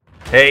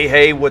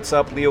Hey, what's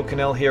up? Leo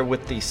Cannell here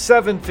with the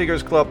Seven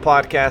Figures Club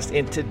podcast.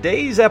 In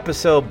today's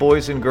episode,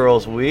 boys and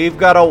girls, we've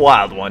got a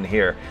wild one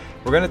here.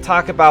 We're going to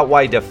talk about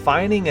why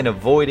defining and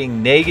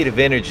avoiding negative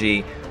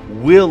energy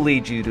will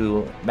lead you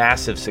to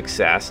massive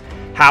success,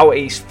 how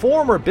a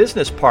former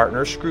business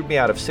partner screwed me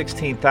out of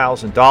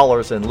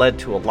 $16,000 and led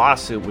to a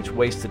lawsuit which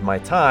wasted my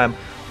time,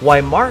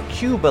 why Mark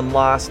Cuban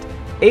lost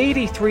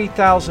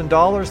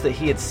 $83,000 that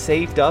he had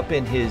saved up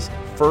in his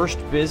first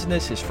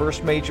business, his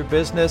first major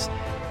business,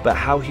 but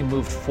how he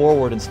moved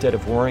forward instead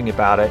of worrying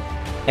about it,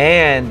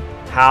 and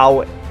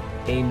how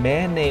a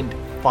man named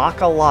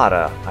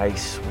Facalata, I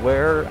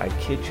swear, I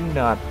kid you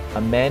not,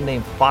 a man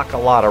named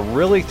Facalata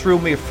really threw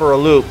me for a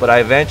loop, but I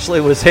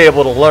eventually was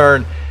able to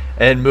learn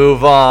and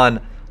move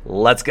on.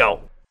 Let's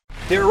go.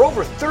 There are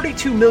over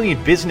 32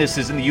 million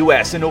businesses in the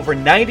U.S., and over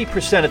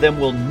 90% of them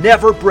will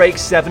never break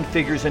seven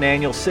figures in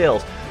annual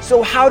sales.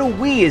 So how do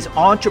we as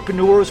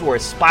entrepreneurs or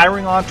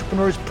aspiring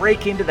entrepreneurs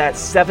break into that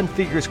seven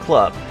figures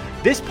club?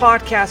 This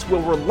podcast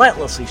will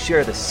relentlessly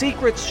share the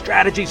secrets,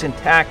 strategies, and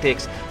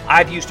tactics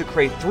I've used to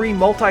create 3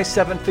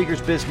 multi-seven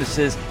figures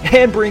businesses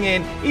and bring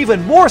in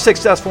even more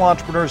successful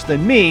entrepreneurs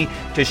than me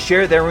to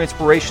share their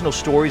inspirational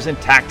stories and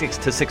tactics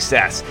to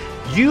success.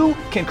 You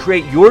can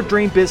create your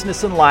dream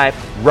business and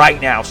life right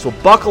now, so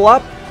buckle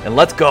up and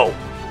let's go.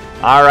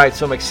 All right,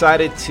 so I'm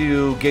excited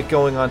to get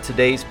going on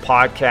today's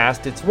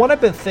podcast. It's one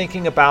I've been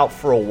thinking about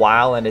for a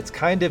while, and it's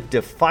kind of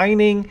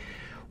defining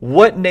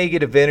what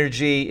negative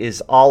energy is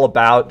all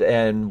about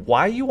and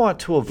why you want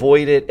to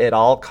avoid it at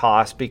all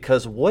costs,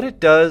 because what it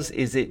does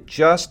is it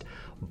just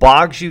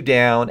bogs you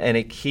down and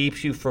it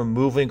keeps you from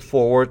moving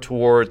forward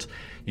towards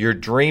your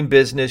dream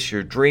business,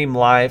 your dream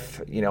life,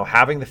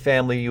 having the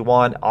family you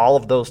want, all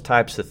of those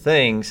types of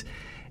things.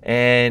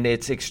 And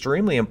it's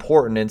extremely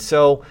important. And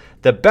so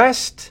the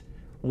best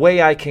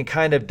way I can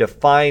kind of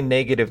define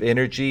negative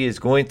energy is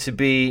going to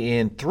be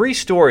in 3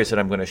 stories that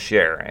I'm going to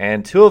share.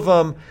 And 2 of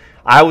them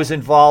I was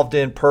involved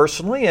in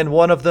personally, and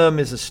one of them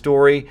is a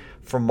story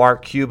from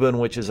Mark Cuban,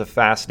 which is a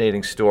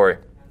fascinating story.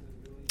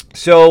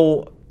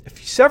 So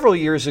several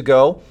years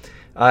ago,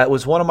 it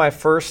was one of my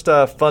first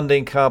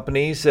funding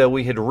companies.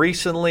 We had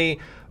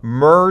recently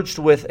merged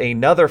with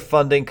another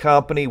funding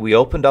company. We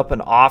opened up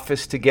an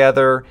office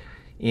together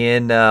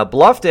in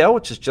Bluffdale,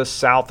 which is just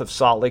south of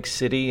Salt Lake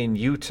City in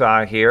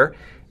Utah here.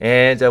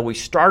 And we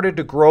started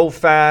to grow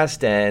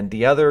fast, and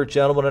the other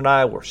gentleman and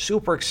I were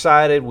super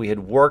excited. We had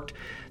worked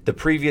the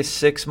previous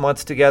 6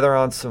 months together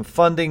on some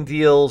funding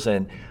deals,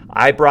 and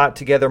I brought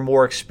together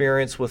more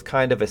experience with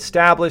kind of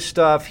established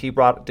stuff. He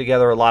brought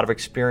together a lot of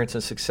experience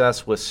and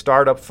success with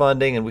startup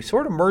funding, and we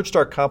sort of merged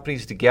our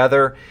companies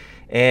together,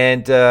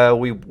 and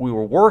we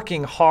were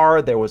working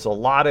hard. There was a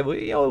lot of,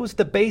 it was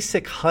the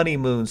basic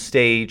honeymoon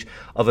stage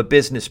of a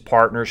business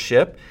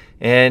partnership.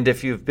 And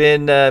if you've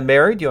been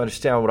married, you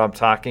understand what I'm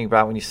talking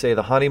about when you say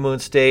the honeymoon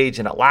stage,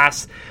 and it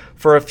lasts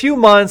for a few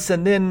months,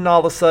 and then all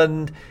of a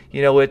sudden,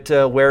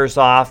 it wears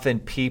off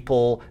and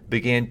people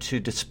begin to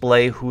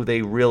display who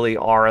they really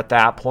are at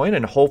that point.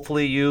 And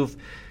hopefully you've,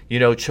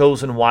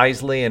 chosen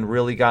wisely and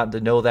really gotten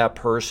to know that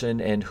person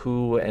and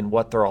who and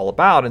what they're all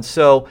about. And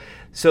so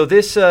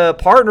this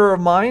partner of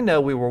mine,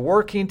 we were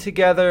working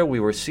together. We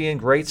were seeing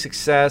great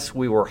success.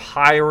 We were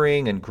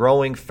hiring and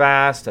growing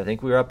fast. I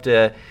think we were up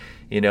to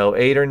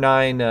 8 or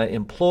 9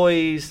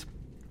 employees,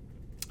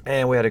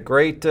 and we had a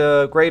great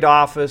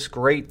office,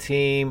 great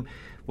team.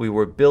 We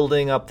were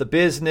building up the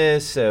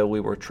business.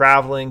 We were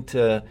traveling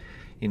to,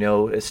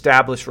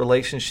 establish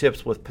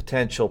relationships with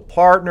potential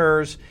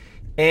partners,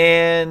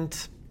 and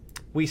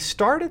we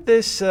started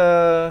this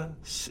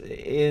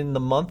in the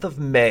month of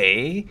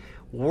May.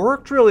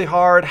 Worked really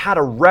hard, had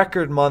a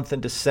record month in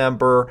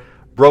December,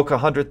 broke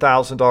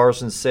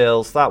 $100,000 in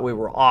sales. Thought we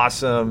were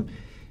awesome.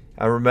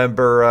 I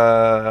remember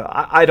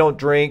I don't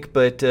drink,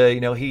 but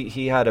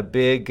he had a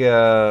big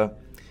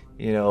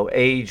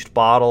aged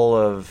bottle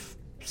of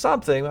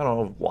something, I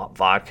don't know,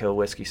 vodka,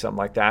 whiskey, something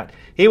like that.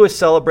 He was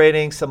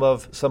celebrating. Some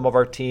of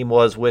our team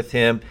was with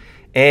him,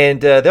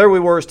 and there we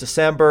were. It was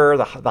December,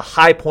 the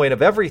high point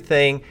of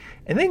everything,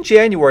 and then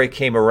January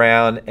came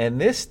around,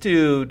 and this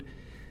dude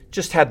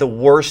just had the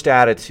worst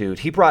attitude.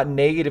 He brought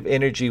negative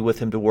energy with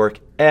him to work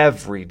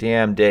every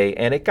damn day,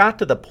 and it got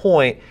to the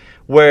point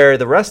where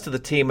the rest of the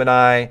team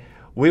and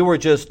we were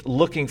just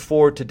looking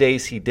forward to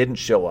days he didn't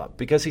show up,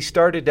 because he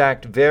started to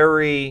act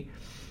very,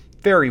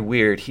 very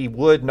weird.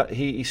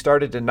 He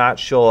started to not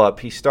show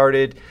up.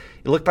 It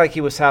looked like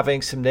he was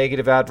having some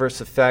negative adverse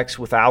effects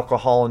with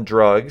alcohol and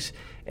drugs.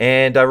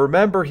 And I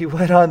remember he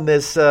went on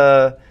this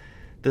rave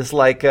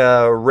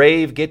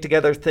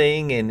get-together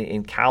thing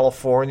in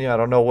California. I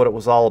don't know what it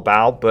was all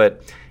about,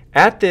 but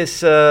at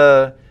this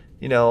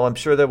I'm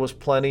sure there was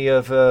plenty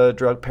of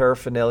drug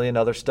paraphernalia and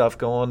other stuff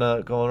going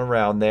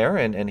around there,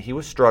 and he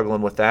was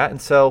struggling with that. And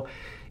so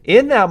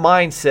in that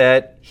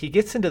mindset, he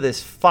gets into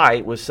this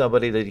fight with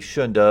somebody that he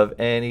shouldn't have,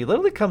 and he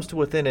literally comes to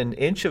within an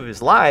inch of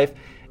his life,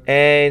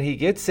 and he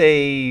gets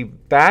a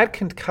bad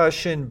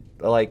concussion,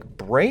 like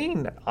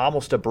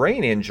almost a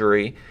brain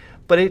injury,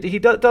 but he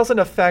doesn't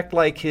affect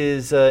like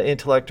his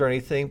intellect or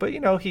anything. But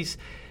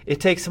it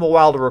takes him a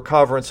while to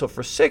recover, and so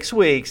for 6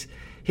 weeks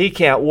he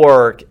can't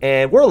work,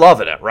 and we're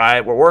loving it,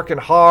 right? We're working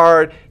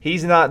hard.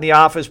 He's not in the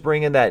office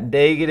bringing that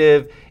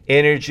negative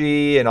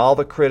energy and all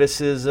the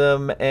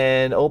criticism,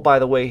 and oh, by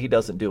the way, he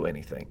doesn't do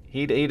anything.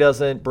 He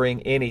doesn't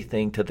bring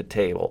anything to the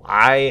table.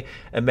 I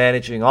am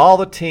managing all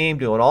the team,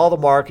 doing all the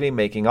marketing,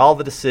 making all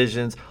the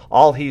decisions.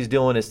 All he's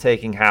doing is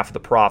taking half of the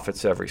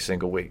profits every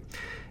single week.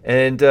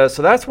 And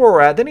so that's where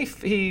we're at. Then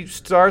he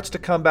starts to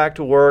come back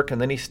to work,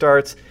 and then he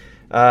starts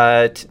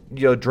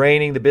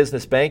draining the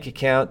business bank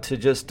account to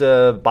just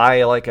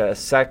buy like a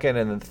second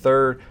and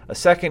then a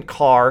second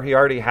car. He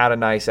already had a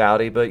nice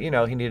Audi, but he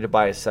needed to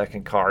buy a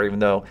second car, even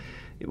though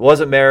he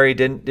wasn't married,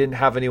 didn't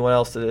have anyone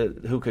else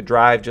who could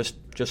drive,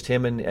 just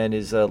him and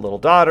his little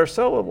daughter.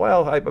 So,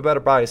 well, I better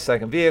buy a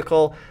second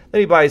vehicle.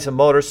 Then he buys a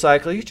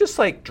motorcycle. He's just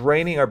like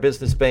draining our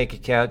business bank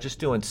account, just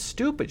doing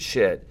stupid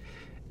shit.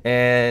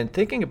 And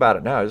thinking about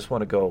it now, I just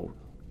want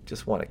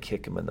to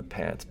kick him in the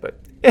pants. But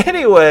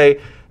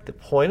anyway, the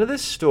point of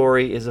this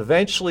story is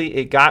eventually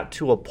it got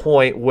to a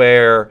point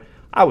where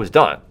I was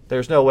done.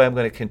 There's no way I'm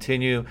going to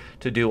continue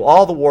to do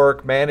all the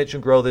work, manage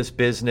and grow this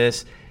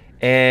business.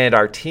 And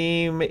our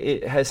team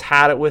has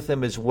had it with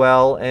him as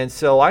well. And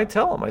so I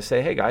tell him, I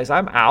say, hey guys,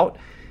 I'm out.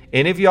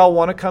 Any of y'all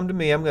want to come to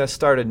me? I'm going to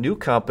start a new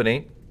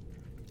company.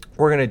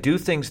 We're going to do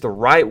things the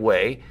right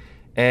way.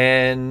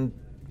 And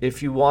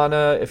if you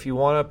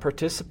wanna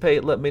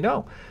participate, let me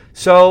know.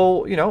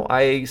 So,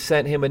 I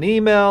sent him an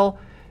email,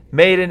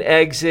 made an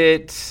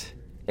exit,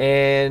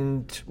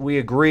 and we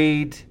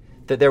agreed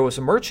that there was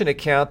a merchant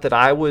account that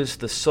I was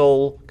the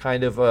sole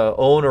kind of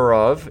owner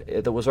of.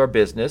 That was our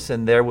business,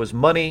 and there was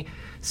money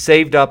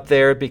saved up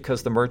there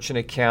because the merchant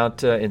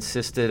account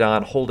insisted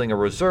on holding a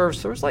reserve.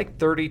 So there was like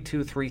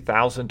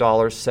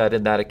 $3,000 set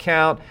in that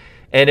account,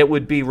 and it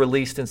would be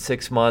released in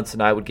 6 months,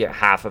 and I would get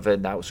half of it,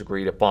 and that was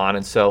agreed upon.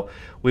 And so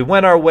we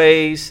went our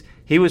ways.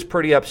 He was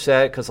pretty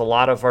upset because a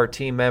lot of our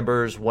team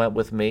members went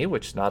with me,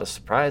 which is not a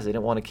surprise. They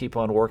didn't want to keep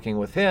on working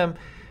with him.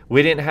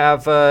 We didn't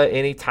have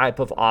any type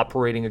of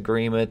operating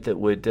agreement that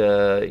would,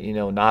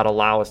 not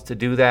allow us to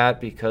do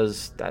that,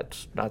 because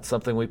that's not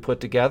something we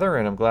put together,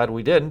 and I'm glad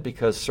we didn't,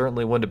 because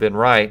certainly wouldn't have been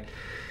right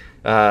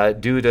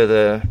due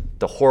to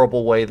the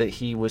horrible way that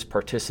he was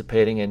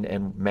participating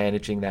and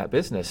managing that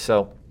business.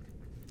 So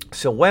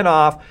went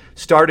off,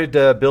 started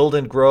to build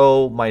and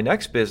grow my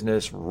next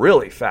business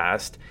really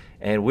fast,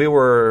 and we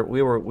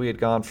had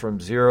gone from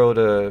 0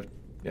 to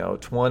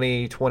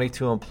 20,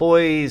 22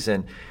 employees,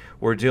 and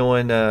we're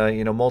doing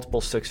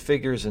multiple six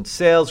figures in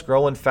sales,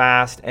 growing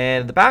fast.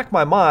 And in the back of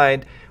my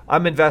mind,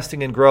 I'm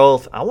investing in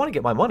growth. I want to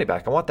get my money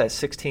back. I want that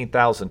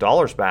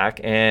 $16,000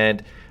 back.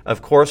 And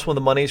of course, when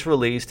the money's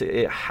released,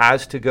 it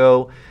has to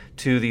go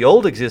to the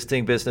old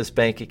existing business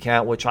bank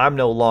account, which I'm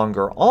no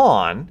longer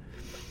on.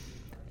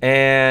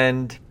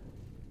 And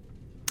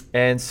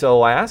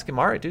so I asked him,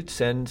 all right, dude,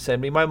 send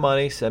me my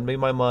money.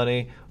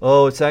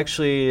 Oh, it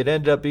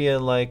ended up being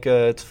like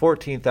it's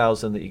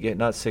 $14,000 that you get,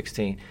 not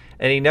 16.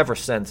 And he never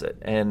sends it.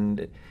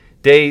 And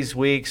days,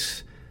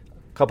 weeks,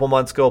 a couple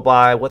months go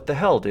by. What the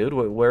hell, dude?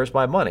 Where's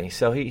my money?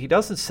 So he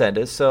doesn't send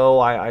it. So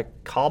I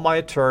call my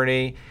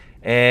attorney,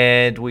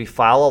 and we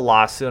file a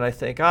lawsuit. And I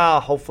think,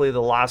 hopefully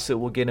the lawsuit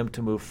will get him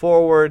to move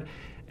forward.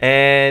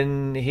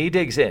 And he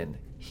digs in.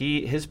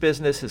 His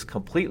business has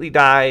completely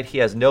died. He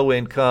has no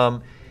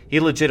income. He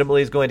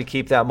legitimately is going to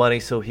keep that money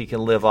so he can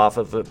live off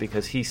of it,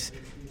 because he's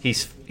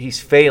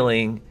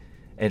failing,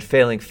 and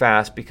failing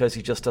fast, because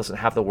he just doesn't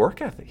have the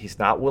work ethic. He's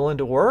not willing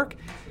to work.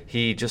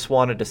 He just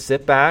wanted to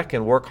sit back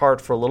and work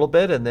hard for a little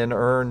bit and then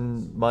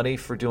earn money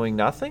for doing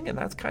nothing, and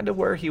that's kind of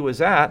where he was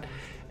at.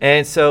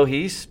 And so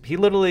he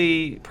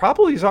literally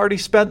probably has already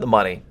spent the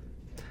money.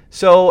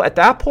 So at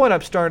that point,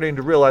 I'm starting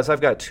to realize I've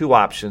got two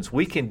options.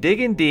 We can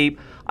dig in deep.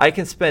 I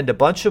can spend a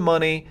bunch of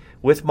money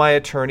with my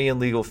attorney and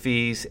legal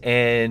fees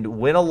and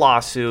win a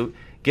lawsuit,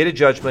 get a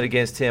judgment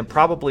against him,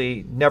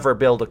 probably never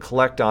be able to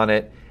collect on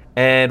it,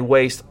 and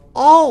waste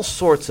all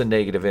sorts of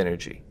negative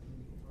energy.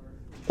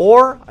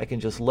 Or I can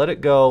just let it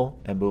go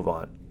and move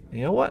on. And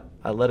you know what?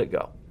 I let it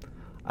go.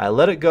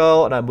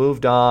 And I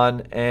moved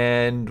on.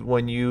 And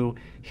when you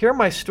hear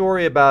my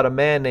story about a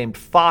man named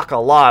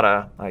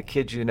Facalata, I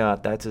kid you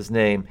not, that's his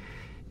name,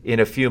 in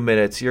a few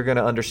minutes, you're going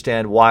to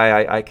understand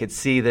why I could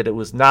see that it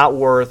was not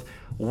worth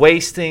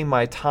wasting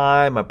my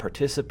time on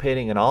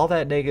participating in all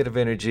that negative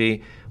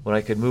energy when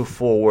I could move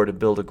forward and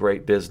build a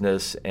great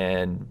business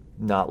and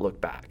not look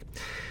back.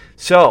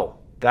 So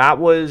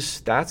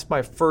that's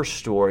my first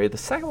story. The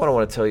second one I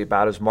want to tell you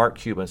about is Mark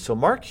Cuban. So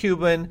Mark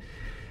Cuban,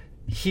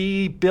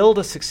 he built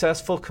a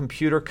successful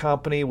computer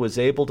company, was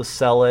able to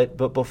sell it,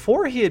 but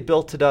before he had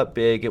built it up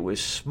big, it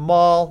was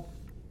small.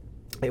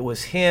 It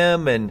was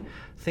him, and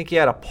I think he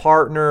had a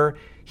partner.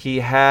 He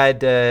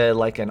had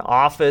like an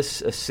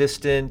office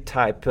assistant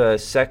type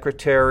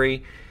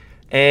secretary,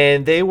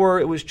 and it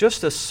was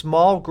just a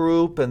small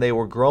group, and they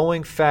were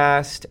growing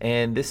fast.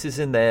 And this is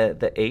in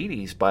the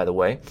 80s, by the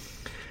way.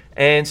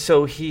 And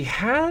so he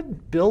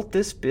had built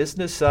this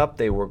business up.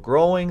 They were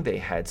growing. They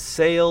had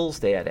sales.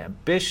 They had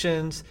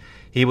ambitions.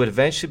 He would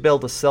eventually be able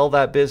to sell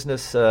that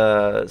business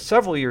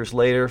several years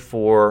later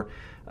for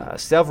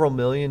several $1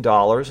 million.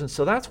 And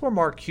so that's where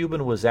Mark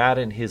Cuban was at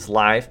in his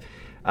life.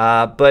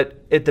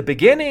 But at the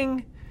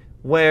beginning,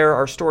 where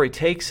our story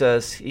takes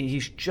us,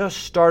 he's just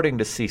starting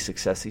to see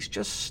success. He's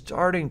just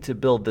starting to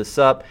build this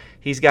up.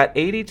 He's got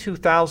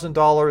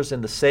 $82,000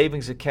 in the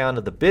savings account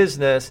of the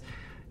business.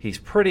 He's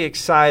pretty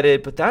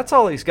excited, but that's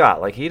all he's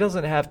got. Like, he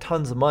doesn't have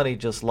tons of money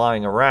just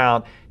lying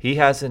around. He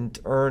hasn't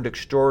earned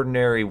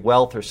extraordinary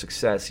wealth or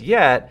success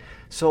yet.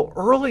 So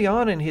early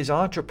on in his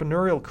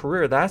entrepreneurial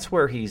career, that's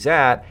where he's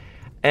at.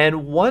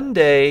 And one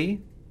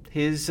day,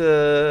 his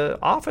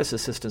office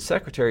assistant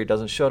secretary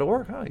doesn't show to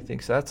work. Oh, he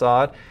thinks that's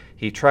odd.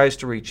 He tries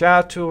to reach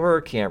out to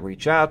her, can't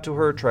reach out to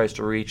her, tries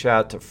to reach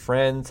out to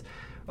friends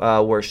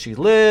where she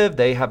lived.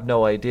 They have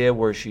no idea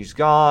where she's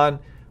gone.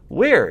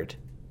 Weird.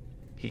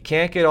 He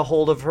can't get a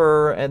hold of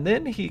her, and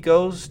then he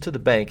goes to the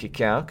bank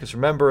account, because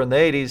remember, in the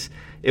 80s,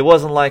 it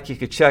wasn't like you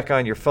could check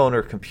on your phone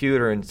or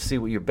computer and see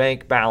what your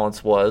bank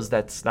balance was.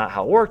 That's not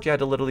how it worked. You had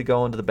to literally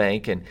go into the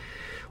bank,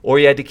 or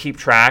you had to keep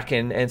track.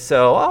 And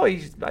so,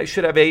 I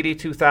should have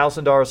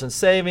 $82,000 in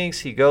savings.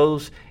 He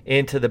goes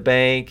into the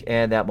bank,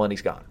 and that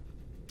money's gone.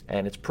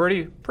 And it's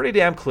pretty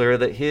damn clear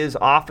that his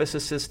office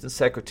assistant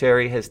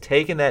secretary has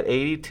taken that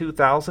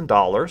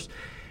 $82,000,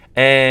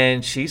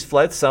 and she's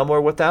fled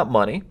somewhere with that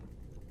money.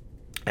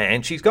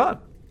 And she's gone.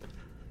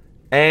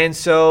 And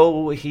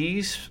so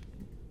he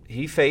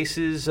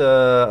faces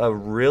a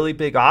really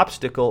big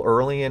obstacle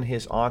early in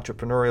his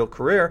entrepreneurial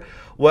career.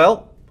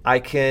 Well, I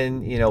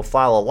can,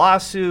 file a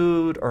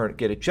lawsuit or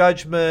get a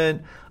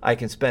judgment. I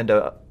can spend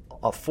a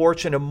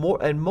fortune.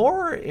 And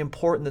more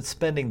important than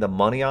spending the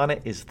money on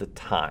it is the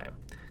time,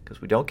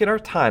 because we don't get our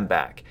time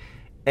back.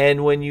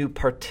 And when you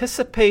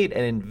participate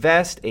and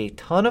invest a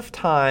ton of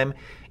time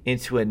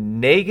into a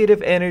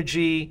negative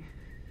energy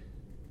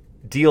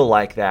deal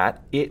like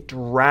that, it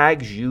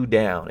drags you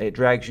down.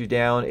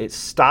 It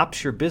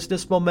stops your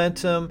business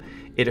momentum.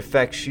 It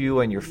affects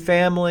you and your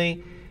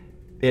family.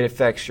 It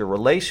affects your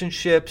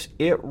relationships.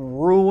 It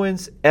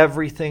ruins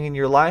everything in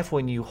your life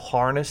when you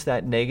harness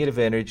that negative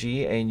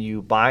energy and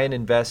you buy and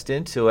invest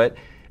into it.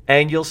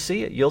 And you'll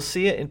see it. You'll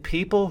see it in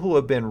people who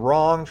have been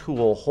wronged, who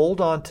will hold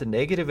on to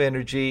negative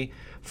energy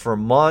for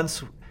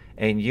months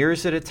and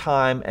years at a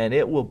time, and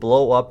it will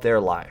blow up their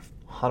life,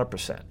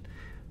 100%.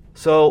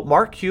 So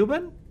Mark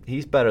Cuban,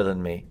 he's better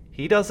than me.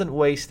 He doesn't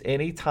waste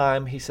any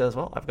time. He says,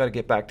 well, I've got to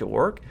get back to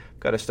work. I've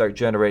got to start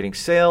generating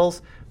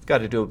sales. I've got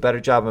to do a better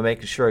job of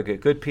making sure I get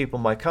good people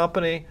in my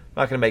company. I'm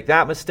not going to make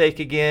that mistake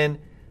again.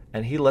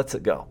 And he lets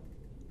it go.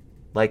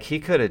 Like, he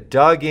could have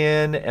dug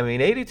in. I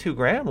mean, 82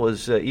 grand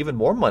was even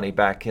more money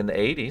back in the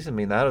 80s. I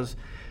mean, that was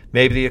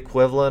maybe the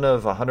equivalent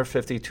of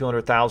 $150,000,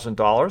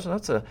 $200,000.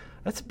 And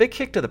that's a big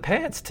kick to the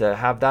pants to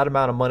have that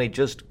amount of money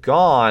just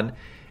gone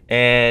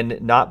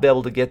and not be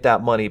able to get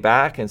that money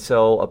back. And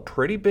so a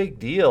pretty big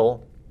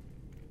deal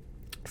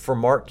for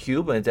Mark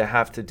Cuban to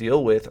have to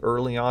deal with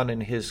early on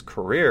in his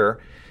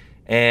career,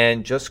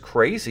 and just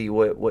crazy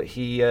what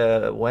he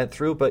went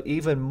through. But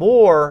even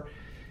more,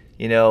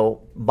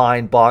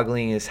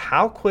 mind-boggling is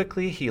how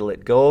quickly he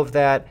let go of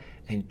that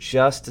and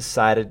just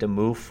decided to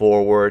move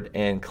forward.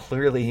 And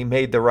clearly he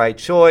made the right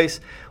choice,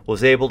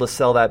 was able to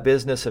sell that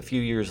business a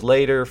few years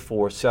later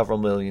for several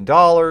 $1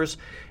 million,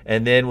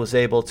 and then was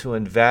able to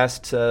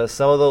invest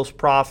some of those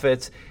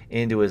profits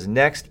into his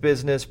next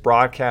business,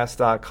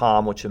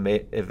 Broadcast.com, which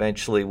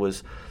eventually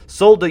was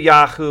sold to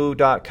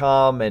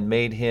Yahoo.com and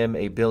made him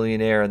a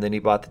billionaire. And then he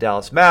bought the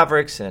Dallas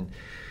Mavericks and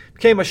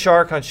became a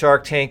shark on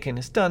Shark Tank, and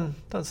has done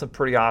some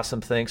pretty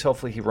awesome things.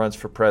 Hopefully he runs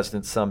for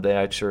president someday.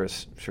 I'd sure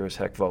as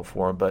heck vote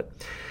for him. But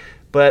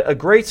a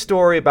great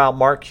story about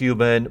Mark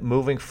Cuban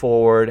moving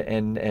forward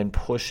and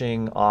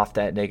pushing off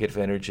that negative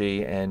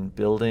energy and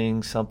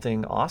building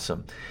something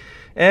awesome.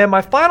 And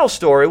my final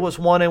story was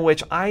one in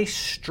which I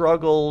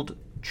struggled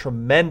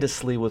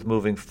tremendously with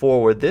moving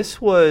forward.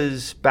 This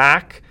was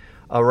back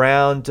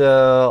around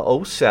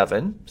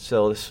 07,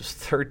 so this was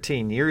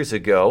 13 years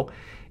ago.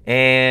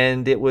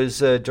 And it was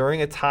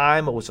during a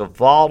time, it was a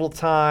volatile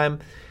time.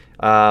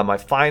 My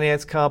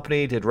finance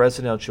company did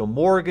residential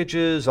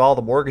mortgages. All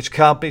the mortgage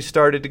companies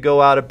started to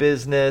go out of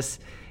business.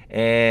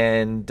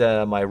 And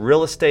my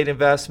real estate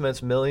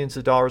investments, millions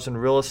of dollars in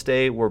real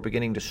estate, were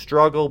beginning to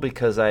struggle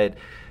because I had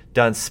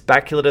done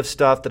speculative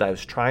stuff that I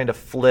was trying to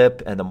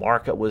flip, and the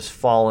market was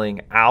falling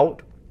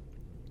out.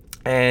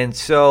 And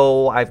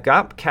so I've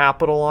got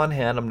capital on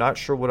hand. I'm not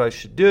sure what I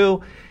should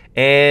do.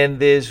 And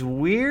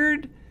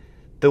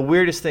the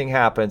weirdest thing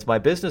happens. My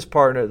business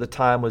partner at the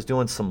time was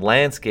doing some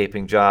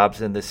landscaping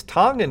jobs, and this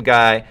Tongan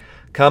guy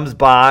comes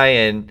by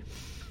and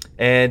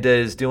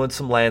is doing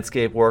some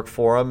landscape work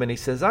for him. And he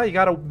says, you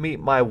got to meet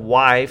my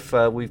wife.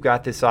 We've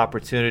got this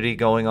opportunity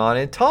going on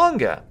in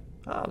Tonga.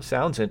 Oh,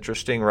 sounds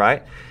interesting,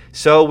 right?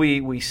 So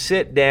we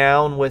sit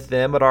down with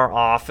them at our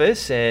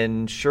office,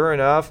 and sure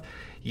enough,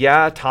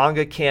 yeah,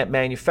 Tonga can't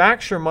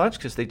manufacture much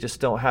because they just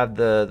don't have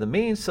the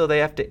means, so they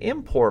have to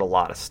import a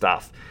lot of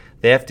stuff.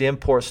 They have to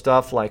import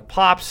stuff like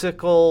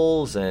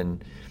popsicles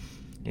and,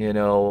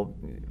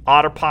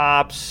 Otter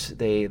Pops.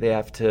 They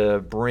have to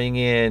bring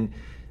in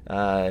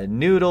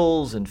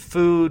noodles and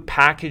food,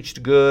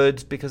 packaged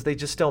goods, because they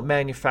just don't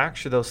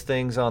manufacture those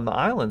things on the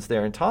islands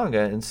there in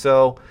Tonga. And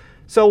so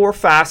we're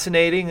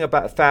fascinated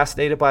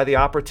by the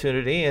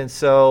opportunity. And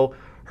so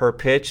her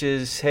pitch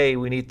is, hey,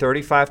 we need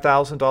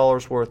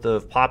 $35,000 worth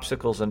of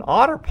popsicles and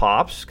Otter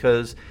Pops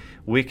because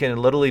we can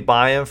literally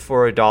buy them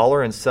for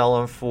 $1 and sell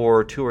them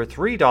for $2 or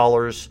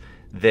 $3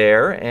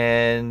 there,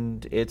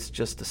 and it's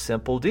just a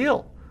simple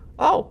deal.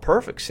 Oh,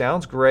 perfect.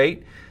 Sounds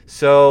great.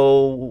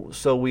 So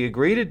we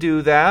agree to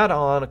do that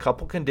on a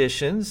couple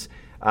conditions.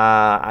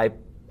 I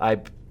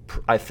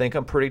think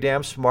I'm pretty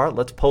damn smart.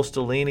 Let's post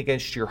a lien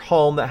against your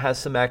home that has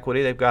some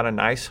equity. They've got a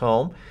nice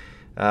home,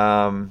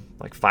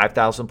 like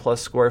 5,000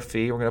 plus square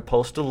feet. We're going to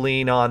post a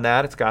lien on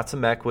that. It's got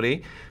some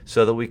equity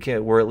so that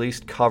we're at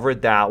least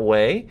covered that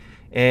way.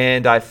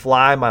 And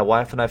my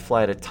wife and I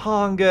fly to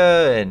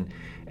Tonga,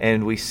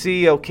 and we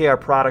see, okay, our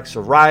product's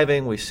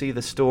arriving. We see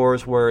the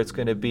stores where it's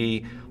going to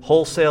be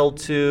wholesaled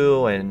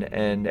to,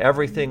 and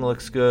everything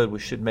looks good. We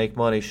should make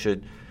money,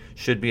 should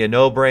be a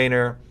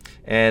no-brainer.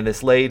 And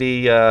this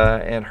lady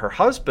and her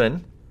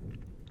husband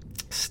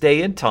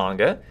stay in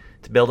Tonga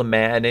to be able to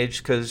manage,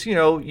 because,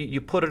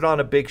 you put it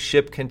on a big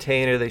ship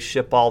container, they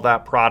ship all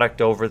that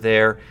product over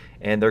there,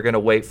 and they're going to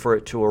wait for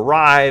it to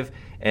arrive,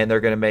 and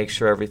they're going to make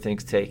sure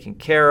everything's taken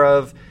care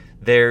of.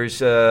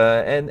 There's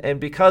and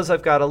because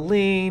I've got a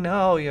lien,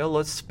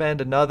 let's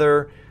spend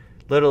another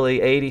literally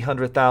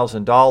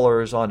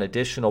 $100,000 on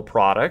additional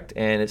product,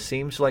 and it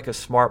seems like a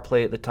smart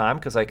play at the time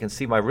because I can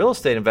see my real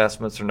estate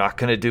investments are not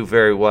going to do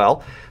very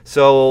well.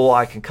 So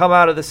I can come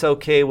out of this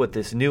okay with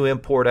this new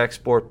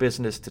import-export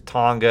business to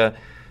Tonga.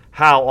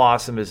 How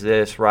awesome is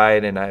this,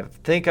 right? And I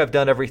think I've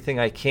done everything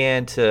I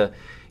can to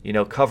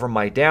cover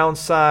my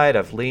downside.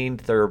 I've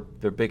leaned their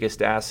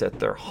biggest asset,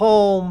 their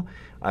home.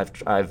 I've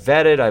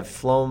vetted, I've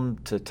flown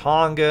to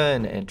Tonga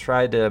and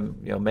tried to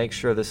make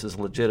sure this is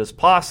legit as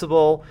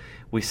possible.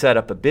 We set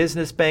up a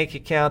business bank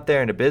account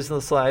there and a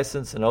business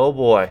license, and oh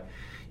boy,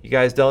 you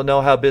guys don't know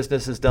how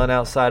business is done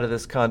outside of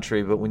this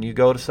country, but when you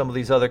go to some of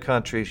these other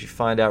countries, you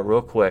find out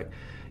real quick.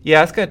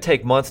 Yeah, it's going to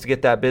take months to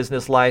get that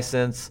business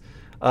license,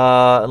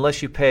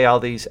 unless you pay all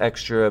these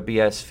extra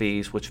BS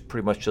fees, which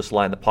pretty much just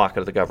line the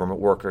pocket of the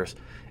government workers.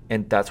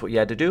 And that's what you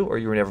had to do, or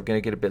you were never going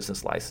to get a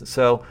business license.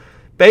 So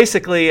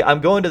basically, I'm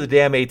going to the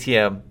damn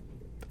ATM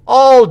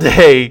all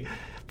day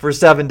for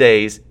 7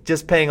 days,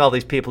 just paying all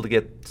these people to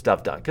get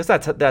stuff done, because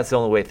that's the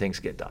only way things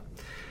get done.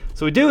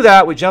 So we do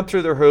that. We jump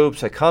through the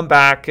hoops. I come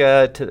back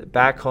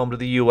back home to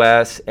the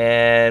U.S.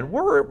 and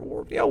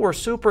we're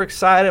super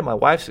excited. My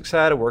wife's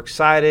excited. We're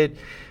excited.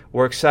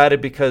 We're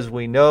excited because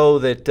we know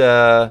that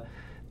our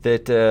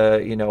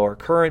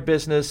current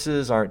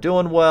businesses aren't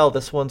doing well.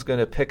 This one's going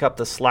to pick up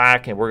the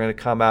slack, and we're going to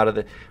come out of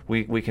the.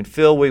 We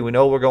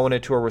know we're going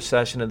into a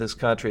recession in this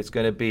country. It's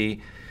going to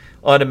be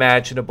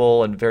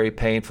unimaginable and very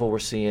painful. We're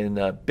seeing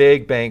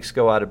big banks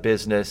go out of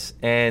business,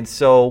 and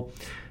so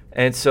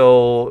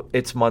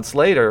it's months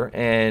later.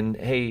 And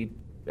hey,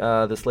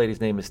 this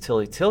lady's name is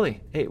Tilly.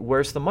 Tilly, hey,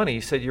 where's the money?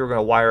 You said you were going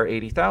to wire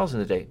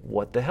 $80,000 a day.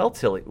 What the hell,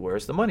 Tilly?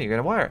 Where's the money you're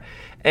going to wire?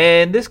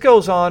 And this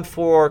goes on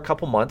for a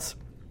couple months.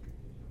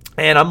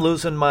 And I'm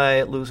losing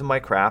my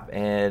crap,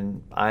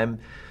 and I'm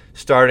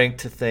starting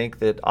to think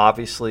that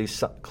obviously,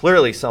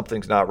 clearly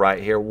something's not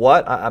right here.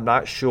 What? I'm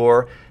not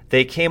sure.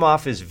 They came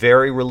off as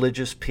very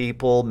religious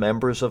people,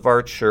 members of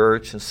our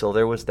church, and so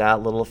there was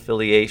that little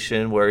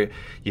affiliation where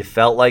you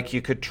felt like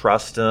you could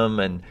trust them,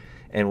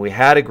 and we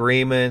had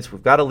agreements.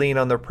 We've got a lien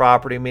on their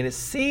property. I mean, it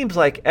seems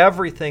like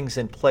everything's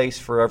in place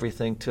for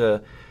everything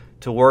to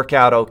work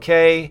out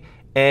okay.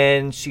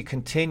 And she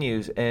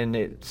continues, and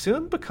it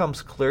soon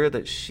becomes clear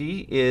that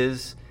she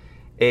is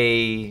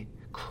a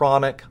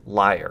chronic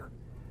liar.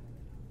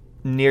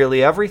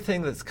 Nearly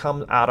everything that's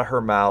come out of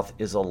her mouth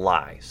is a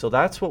lie. So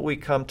that's what we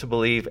come to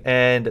believe.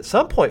 And at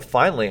some point,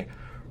 finally,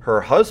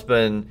 her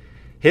husband,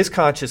 his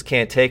conscience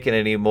can't take it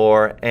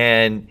anymore,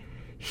 and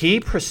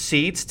he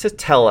proceeds to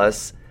tell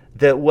us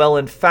that, well,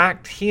 in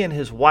fact, he and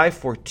his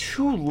wife were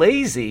too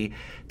lazy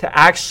to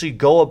actually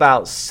go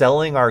about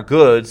selling our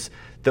goods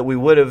that we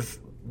would have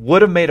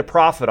made a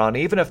profit on.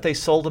 Even if they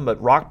sold them at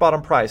rock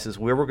bottom prices,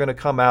 we were going to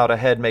come out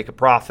ahead, make a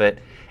profit,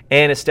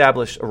 and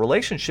establish a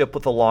relationship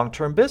with a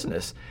long-term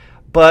business.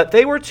 But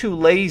they were too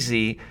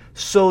lazy,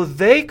 so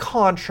they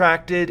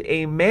contracted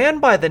a man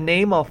by the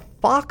name of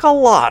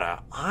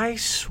Facalata. I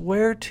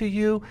swear to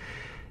you,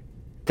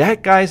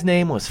 that guy's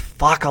name was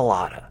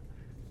Facalata.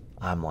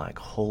 I'm like,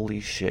 holy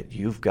shit,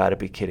 you've got to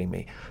be kidding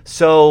me.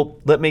 So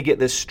let me get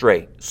this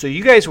straight. So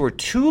you guys were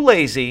too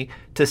lazy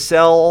to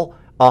sell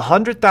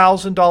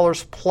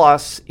 $100,000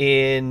 plus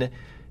in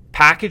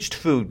packaged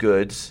food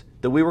goods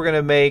that we were going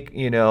to make,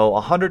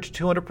 100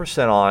 to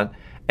 200% on.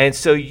 And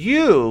so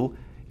you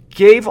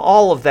gave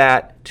all of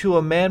that to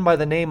a man by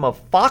the name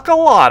of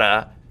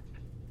Facalata,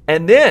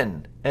 and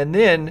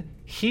then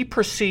he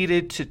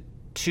proceeded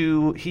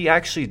he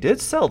actually did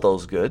sell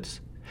those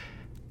goods.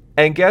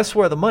 And guess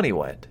where the money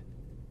went?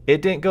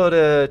 It didn't go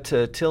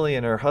to Tilly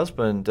and her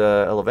husband,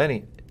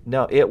 Eleveni.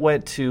 No, it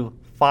went to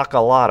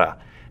Facalata.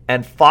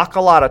 And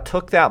Facalata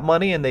took that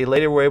money, and they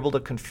later were able to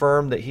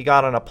confirm that he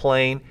got on a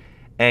plane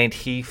and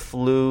he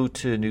flew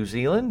to New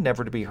Zealand,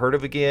 never to be heard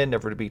of again,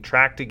 never to be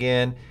tracked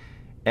again.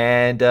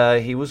 And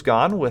he was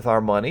gone with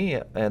our money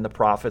and the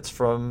profits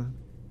from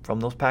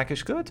those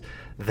packaged goods.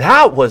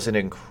 That was an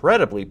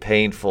incredibly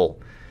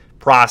painful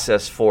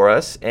process for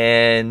us.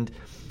 And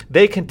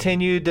they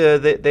continued,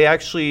 they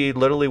actually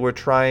literally were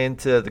trying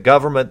to, the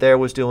government there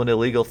was doing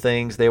illegal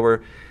things. They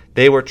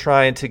were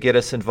trying to get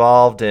us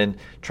involved and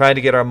trying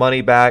to get our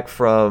money back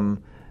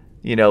from,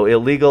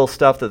 illegal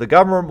stuff that the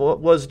government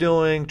was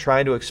doing,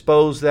 trying to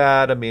expose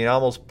that. I mean,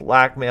 almost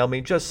blackmail. I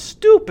mean, just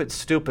stupid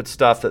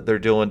stuff that they're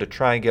doing to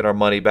try and get our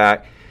money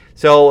back.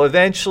 So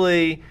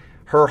eventually,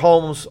 her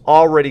home's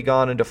already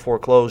gone into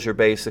foreclosure,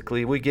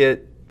 basically. We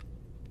get,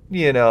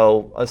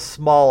 a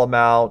small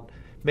amount,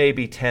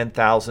 maybe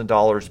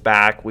 $10,000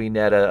 back. We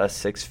net a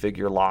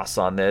six-figure loss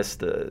on this.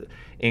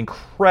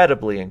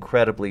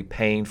 Incredibly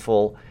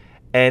painful.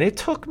 And it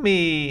took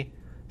me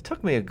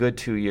a good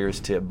 2 years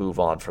to move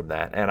on from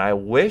that. And I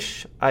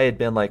wish I had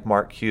been like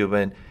Mark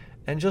Cuban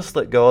and just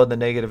let go of the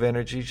negative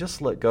energy.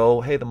 Just let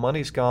go. Hey, the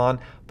money's gone.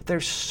 But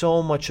there's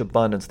so much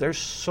abundance. There's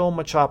so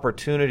much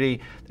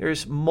opportunity.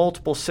 There's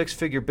multiple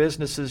six-figure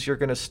businesses you're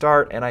going to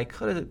start. And I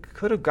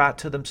could have got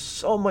to them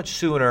so much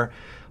sooner.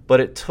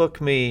 But it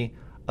took me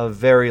a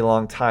very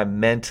long time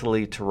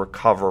mentally to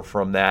recover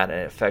from that. And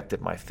it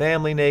affected my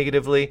family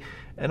negatively.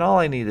 And all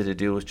I needed to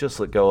do was just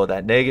let go of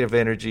that negative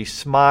energy,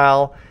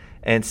 smile,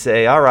 and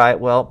say, all right,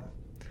 well,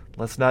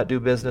 let's not do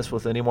business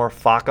with any more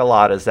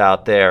Facalatas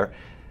out there.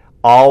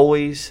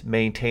 Always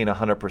maintain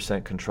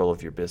 100% control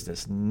of your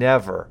business.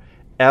 Never,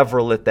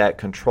 ever let that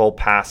control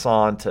pass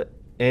on to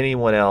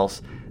anyone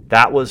else.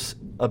 That was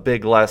a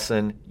big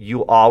lesson.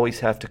 You always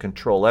have to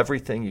control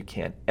everything. You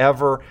can't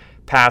ever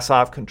pass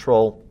off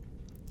control,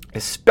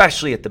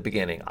 especially at the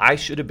beginning. I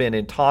should have been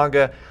in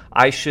Tonga.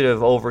 I should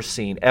have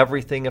overseen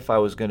everything if I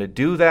was going to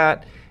do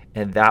that.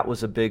 And that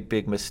was a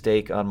big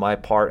mistake on my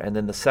part. And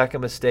then the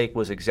second mistake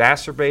was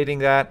exacerbating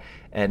that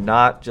and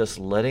not just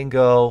letting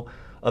go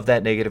of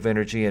that negative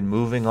energy and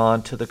moving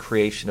on to the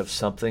creation of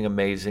something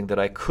amazing that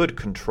I could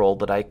control,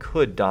 that I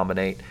could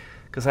dominate,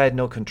 because I had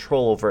no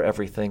control over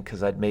everything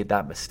because I'd made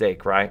that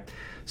mistake, right?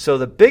 So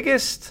the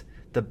biggest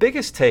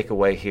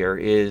takeaway here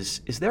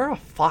is there a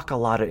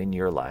Facalata in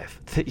your life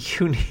that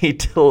you need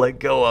to let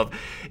go of?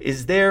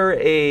 Is there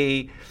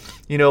a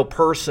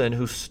person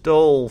who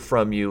stole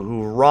from you,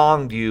 who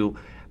wronged you,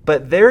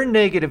 but their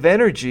negative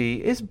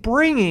energy is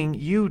bringing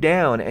you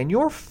down and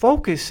you're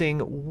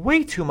focusing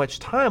way too much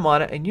time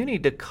on it, and you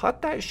need to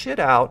cut that shit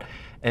out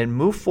and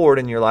move forward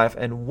in your life.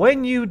 And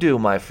when you do,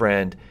 my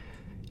friend,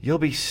 you'll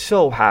be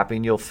so happy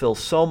and you'll feel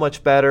so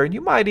much better. And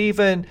you might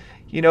even,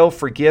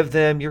 forgive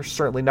them. You're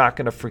certainly not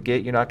going to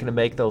forget. You're not going to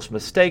make those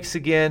mistakes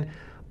again.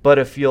 But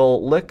if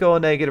you'll let go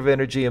of negative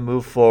energy and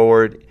move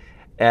forward,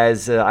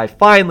 as I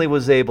finally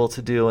was able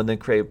to do, and then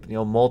create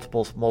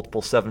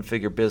multiple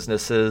seven-figure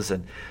businesses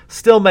and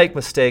still make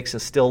mistakes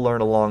and still learn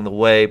along the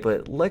way,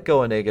 but let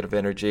go of negative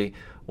energy.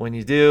 When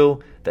you do,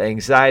 the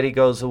anxiety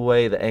goes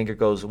away, the anger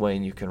goes away,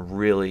 and you can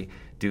really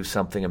do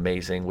something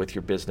amazing with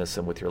your business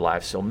and with your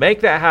life. So make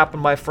that happen,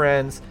 my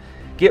friends.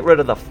 Get rid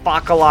of the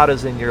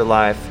Facalatas in your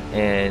life,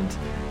 and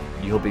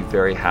you'll be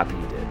very happy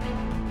you did.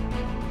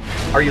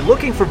 Are you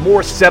looking for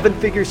more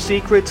seven-figure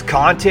secrets,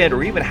 content,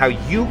 or even how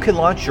you can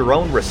launch your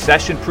own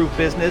recession-proof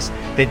business?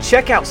 Then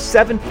check out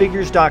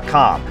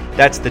sevenfigures.com.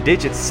 That's the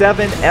digit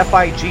 7,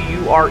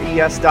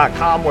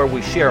 Figures.com, where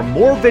we share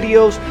more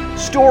videos,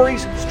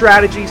 stories,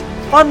 strategies,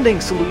 funding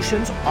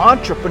solutions,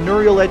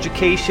 entrepreneurial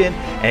education,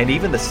 and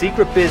even the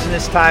secret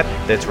business type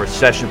that's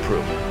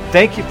recession-proof.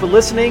 Thank you for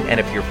listening, and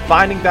if you're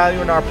finding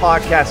value in our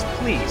podcast,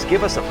 please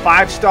give us a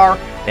 5-star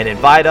and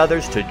invite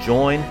others to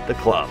join the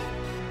club.